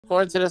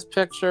According to this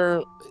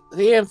picture,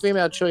 he and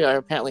female Chewie are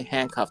apparently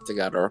handcuffed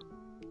together.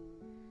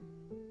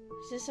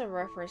 Is this a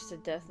reference to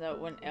Death Note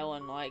when Elle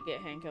and Light get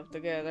handcuffed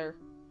together?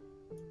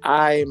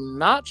 I'm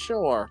not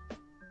sure.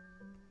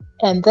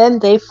 And then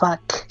they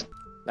fuck.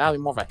 That'd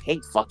be more of a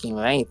hate fucking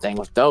than anything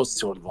with those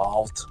two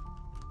involved.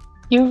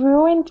 You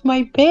ruined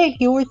my bit.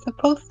 You were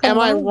supposed to. Am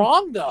I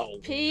wrong though?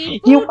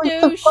 People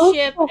do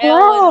ship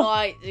Elle and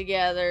Light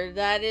together.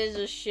 That is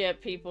a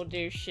ship people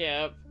do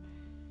ship.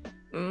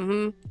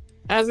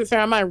 As we say,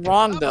 am I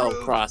wrong though,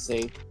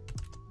 Crossy?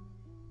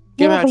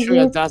 Given how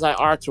true as I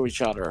are to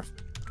each other.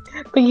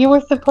 But you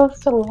were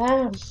supposed to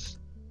laugh.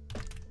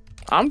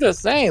 I'm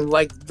just saying,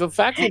 like, the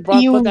fact you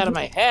put that in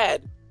my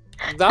head,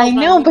 that was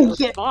my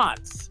immediate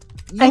response.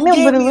 I know,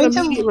 but originally... an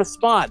immediate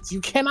response. You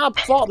cannot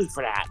fault me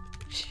for that.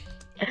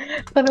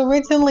 But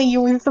originally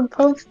you were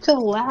supposed to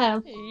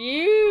laugh.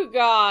 You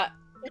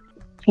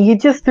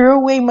just threw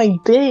away my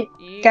bit.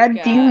 God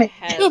damn it.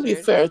 To be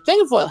fair,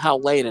 think of how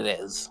late it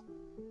is.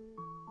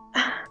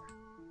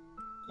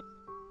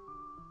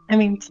 I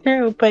mean,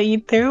 true, but you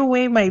threw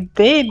away my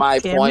bid. My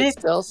point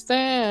still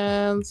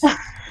stands.